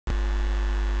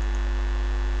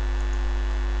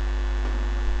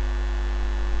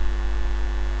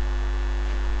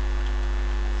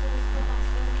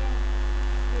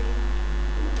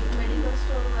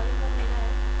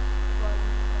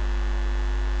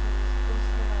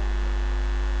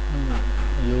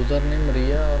username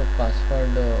Ria or password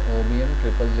OBM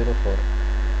 0004.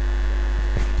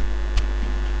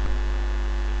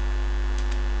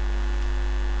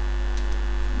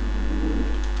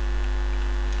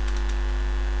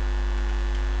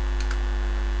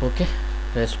 Okay,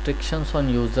 restrictions on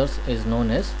users is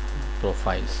known as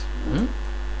profiles.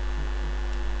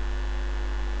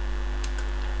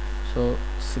 So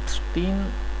 16,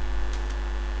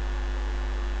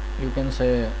 you can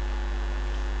say,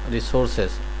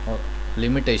 resources or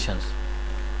limitations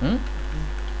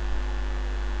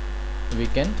we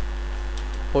can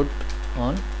put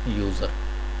on user.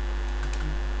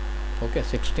 Okay,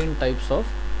 16 types of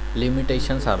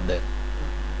limitations are there.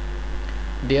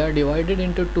 They are divided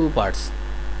into two parts.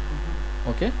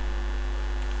 Okay,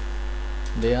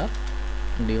 they are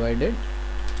divided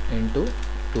into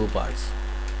two parts,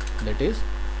 that is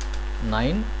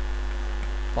 9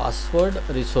 password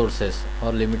resources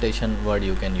or limitation word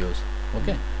you can use.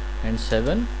 Okay, and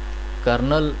 7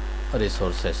 kernel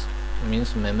resources,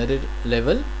 means memory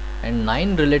level, and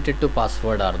 9 related to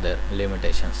password are there,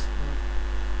 limitations,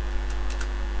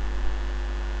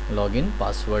 login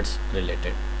passwords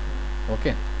related.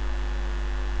 Okay,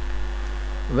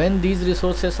 when these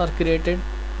resources are created,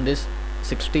 this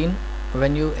 16,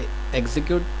 when you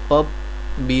execute pub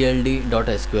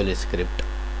bld.sql script,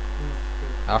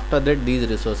 after that these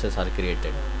resources are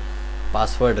created,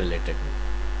 password related.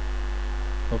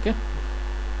 Okay,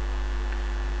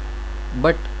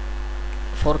 but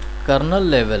for kernel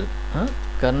level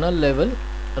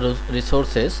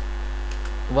resources,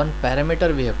 one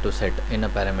parameter we have to set in a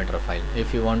parameter file.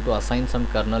 If you want to assign some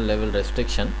kernel level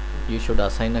restriction, you should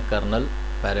assign a kernel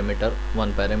parameter,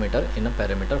 one parameter in a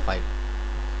parameter file.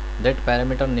 That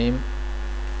parameter name,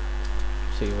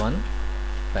 see, one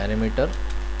parameter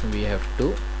we have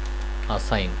to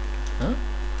assign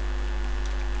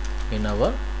in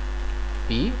our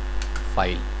p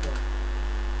file,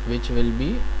 which will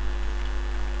be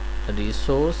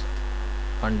resource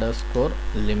underscore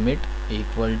limit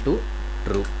equal to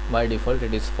true. By default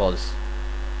it is false.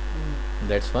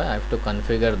 That's why I have to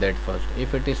configure that first.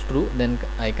 If it is true, then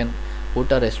I can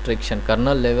put a restriction,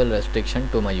 kernel level restriction,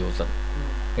 to my user.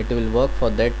 It will work for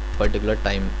that particular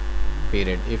time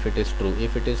period if it is true.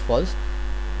 If it is false,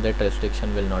 that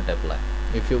restriction will not apply.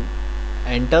 If you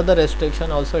enter the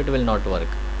restriction also, it will not work.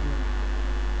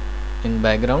 In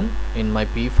background, in my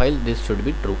p file, this should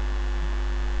be true.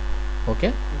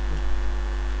 Okay,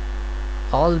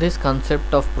 all this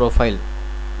concept of profile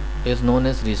is known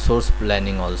as resource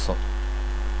planning. Also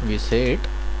we say it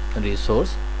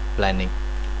resource planning.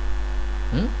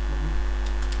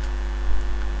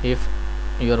 If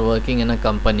you are working in a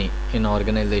company, in an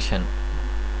organization,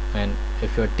 and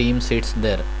if your team sits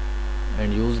there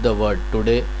and use the word,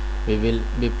 today we will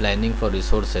be planning for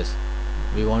resources,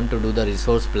 we want to do the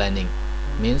resource planning,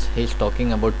 means he is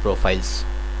talking about profiles.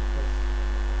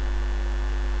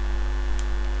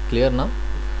 Clear now?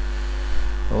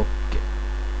 Okay,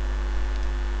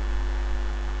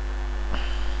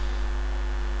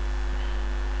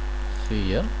 see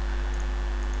here,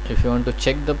 if you want to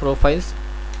check the profiles,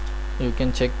 you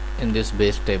can check in this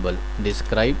base table,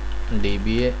 describe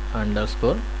dba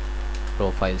underscore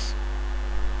profiles.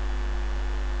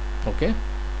 Okay,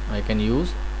 I can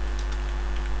use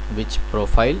which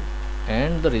profile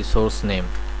and the resource name,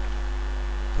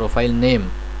 profile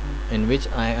name, in which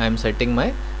I am setting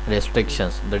my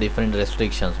restrictions, the different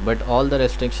restrictions, but all the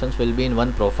restrictions will be in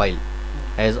one profile,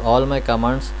 as all my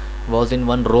commands was in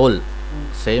one role.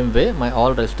 Same way my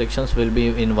all restrictions will be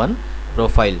in one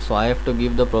profile, so I have to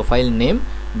give the profile name,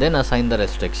 then assign the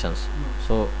restrictions.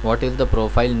 So what is the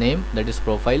profile name? That is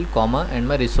profile, comma, and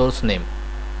my resource name.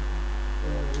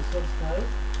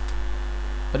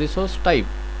 Resource type,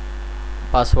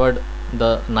 password,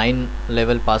 the 9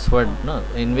 level password, no,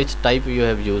 in which type you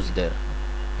have used there,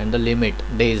 and the limit,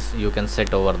 days, you can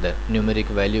set over there, numeric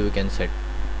value you can set.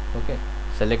 Okay,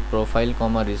 select profile,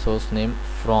 comma, resource name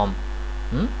from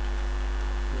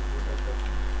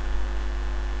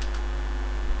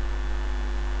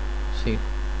see,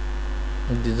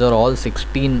 these are all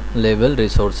 16 level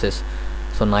resources.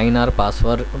 So 9 are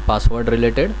password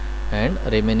related, and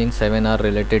remaining 7 are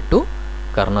related to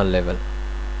kernel level.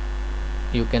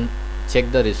 You can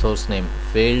check the resource name,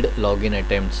 failed login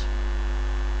attempts,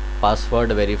 password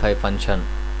verify function,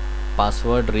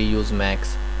 password reuse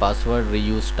max, password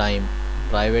reuse time,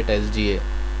 private SGA.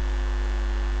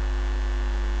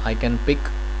 I can pick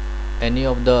any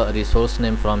of the resource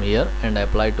name from here and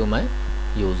apply to my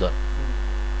user.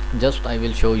 Just I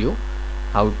will show you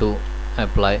how to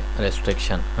apply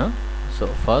restriction. So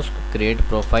first create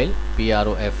profile,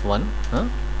 prof1,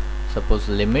 suppose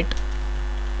limit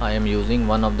I am using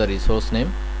one of the resource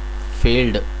name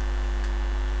failed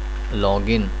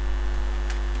login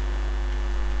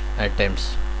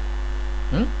attempts.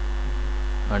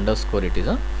 Underscore it is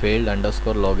failed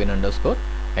underscore login underscore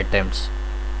attempts.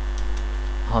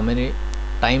 How many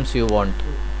times you want?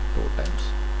 2 times.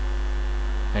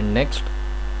 And next,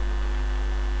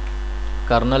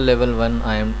 kernel level 1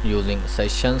 I am using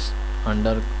sessions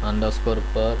underscore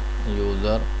per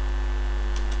user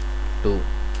 2.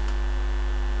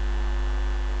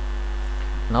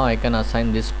 Now I can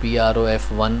assign this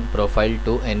prof1 profile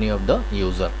to any of the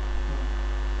user.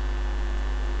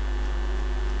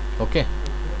 Okay,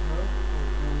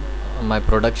 my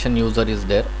production user is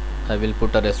there. I will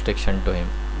put a restriction to him.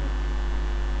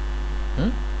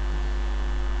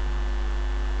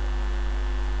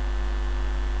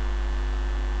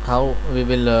 How we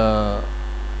will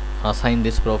assign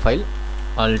this profile?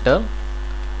 Alter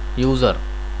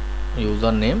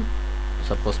username,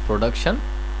 suppose production.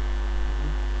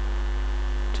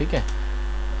 Okay,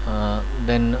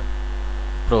 then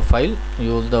profile,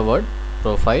 use the word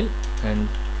profile and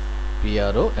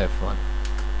prof1.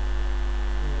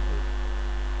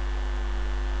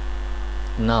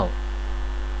 Now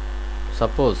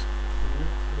suppose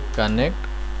connect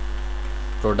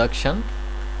production,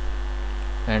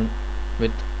 and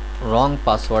with wrong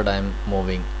password I am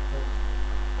moving.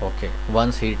 Okay,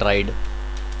 once he tried,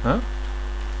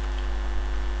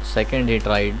 second he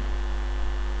tried.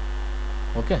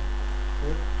 Okay,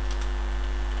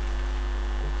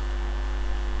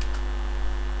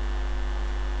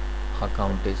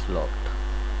 account is locked.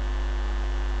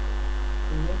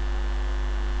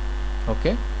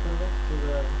 Okay,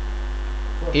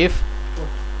 if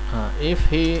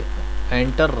he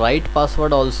enter right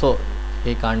password also,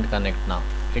 he can't connect. Now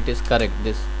it is correct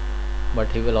this, but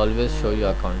he will always show you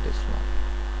account is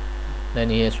locked. Then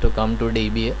he has to come to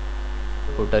DBA,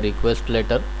 put a request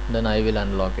letter, then I will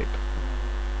unlock it.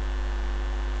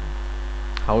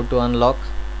 How to unlock?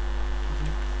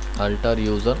 Alter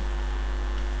user.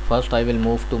 First I will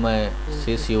move to my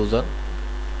sys user.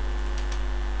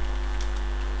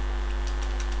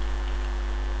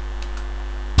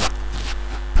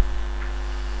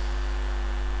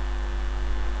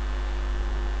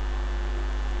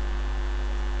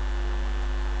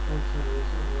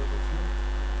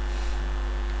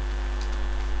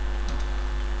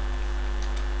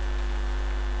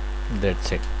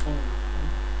 That's it.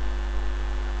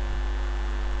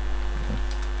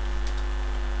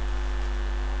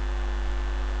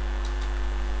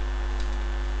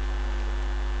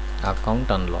 Account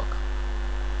unlock.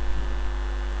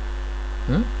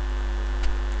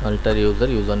 Alter user,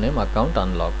 username, account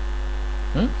unlock.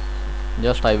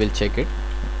 Just I will check it.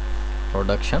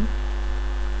 Production.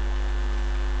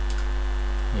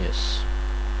 Yes,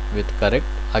 with correct.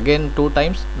 Again 2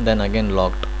 times, then again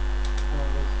locked.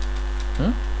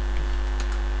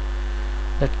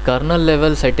 That kernel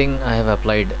level setting I have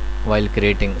applied while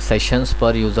creating sessions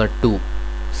per user 2.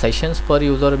 Sessions per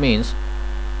user means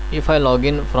if I log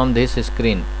in from this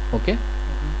screen, okay,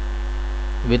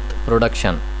 with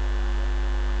production,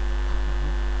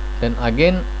 then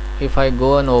again if I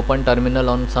go and open terminal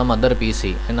on some other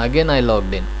PC and again I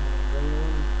logged in,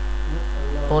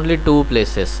 only 2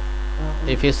 places.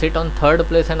 If you sit on third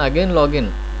place and again log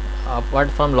in, apart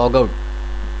from logout,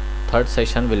 third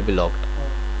session will be locked.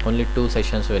 Only 2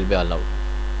 sessions will be allowed.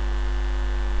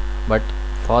 But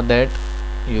for that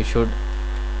you should,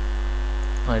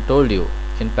 I told you,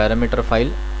 in parameter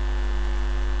file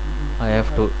I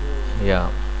have to,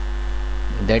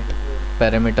 that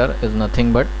parameter is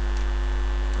nothing but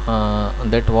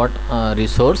that what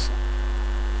resource,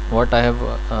 what I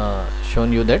have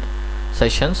shown you, that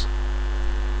sessions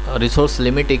resource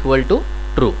limit equal to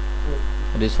true.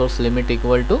 Resource limit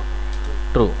equal to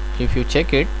true. If you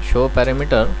check it, show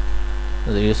parameter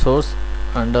resource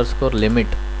underscore limit,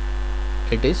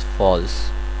 it is false.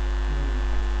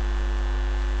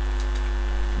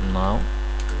 Now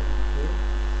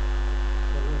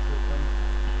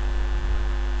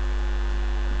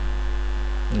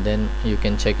then you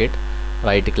can check it.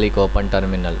 Right click, open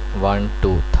terminal, 1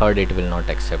 2 third it will not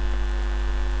accept.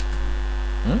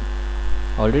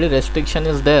 Already restriction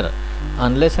is there.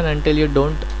 Unless and until you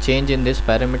don't change in this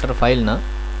parameter file na,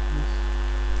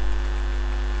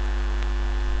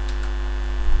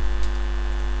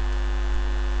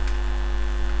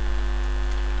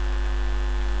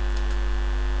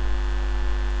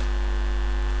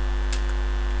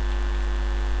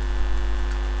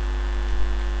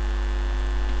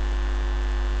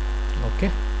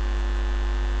 okay.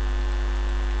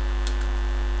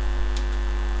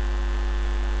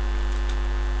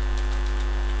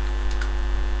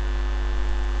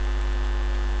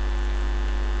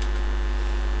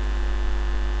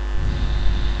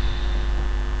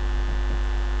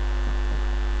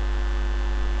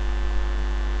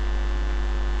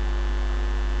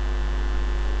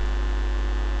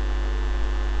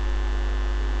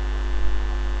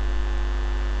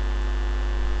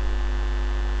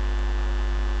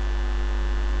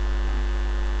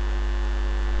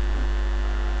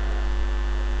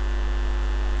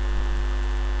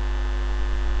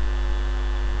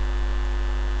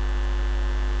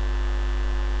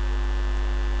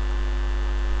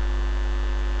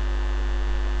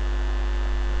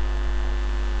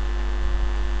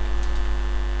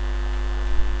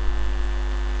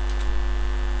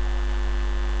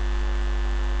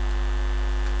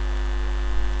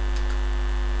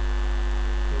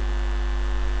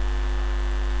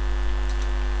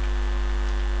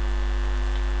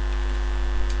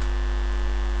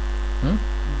 Hmm?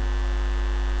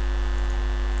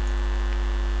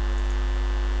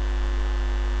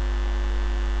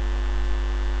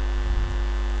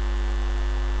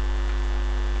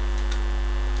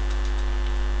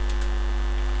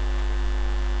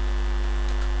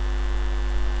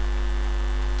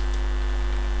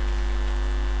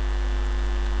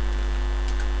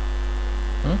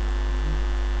 Hmm?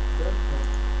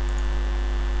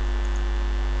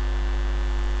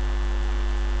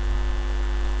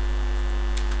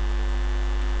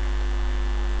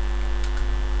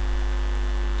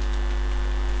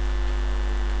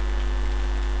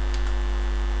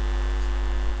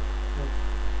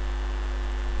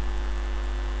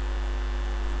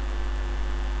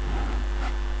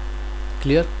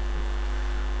 Clear?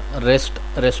 Rest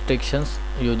restrictions,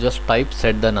 you just type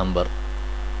set the number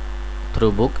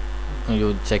through book,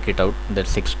 you check it out, that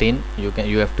 16,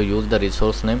 you have to use the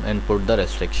resource name and put the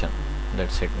restriction.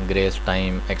 That's it. Grace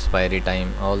time, expiry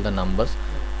time, all the numbers,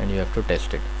 and you have to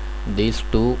test it. These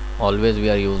two always we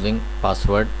are using: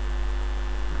 password,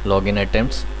 login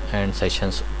attempts, and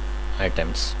sessions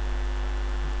attempts.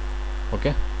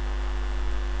 Okay.